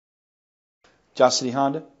Johnson City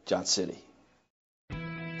Honda, Johnson City.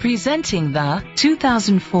 Presenting the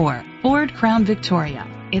 2004 Ford Crown Victoria.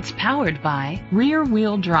 It's powered by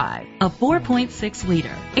rear-wheel drive, a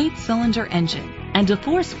 4.6-liter, 8-cylinder engine, and a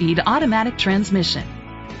 4-speed automatic transmission.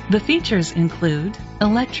 The features include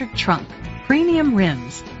electric trunk, premium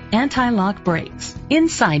rims, anti-lock brakes.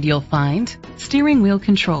 Inside you'll find steering wheel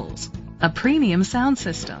controls, a premium sound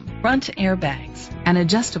system, front airbags, an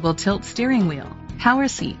adjustable tilt steering wheel, power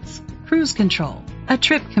seats, cruise control, a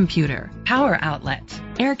trip computer, power outlets,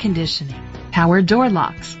 air conditioning, power door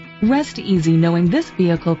locks. Rest easy knowing this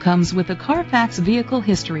vehicle comes with a Carfax Vehicle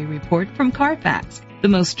History Report from Carfax, the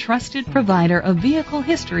most trusted provider of vehicle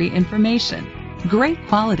history information. Great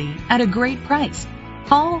quality at a great price.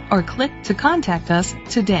 Call or click to contact us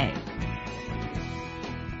today.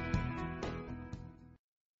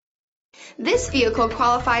 This vehicle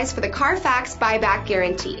qualifies for the Carfax buyback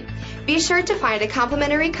guarantee. Be sure to find a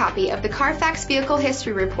complimentary copy of the Carfax Vehicle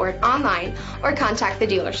History Report online or contact the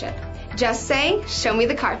dealership. Just say, "Show me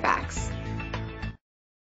the Carfax."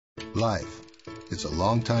 Life. It's a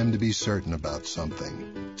long time to be certain about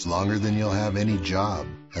something. It's longer than you'll have any job,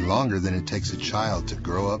 and longer than it takes a child to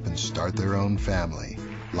grow up and start their own family.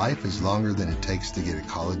 Life is longer than it takes to get a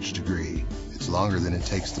college degree. It's longer than it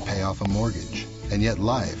takes to pay off a mortgage. And yet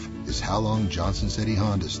life is how long Johnson City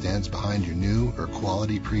Honda stands behind your new or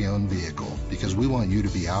quality pre-owned vehicle, because we want you to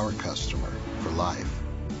be our customer for life.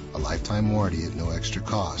 A lifetime warranty at no extra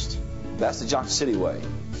cost. That's the Johnson City way.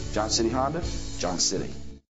 Johnson City Honda, Johnson City.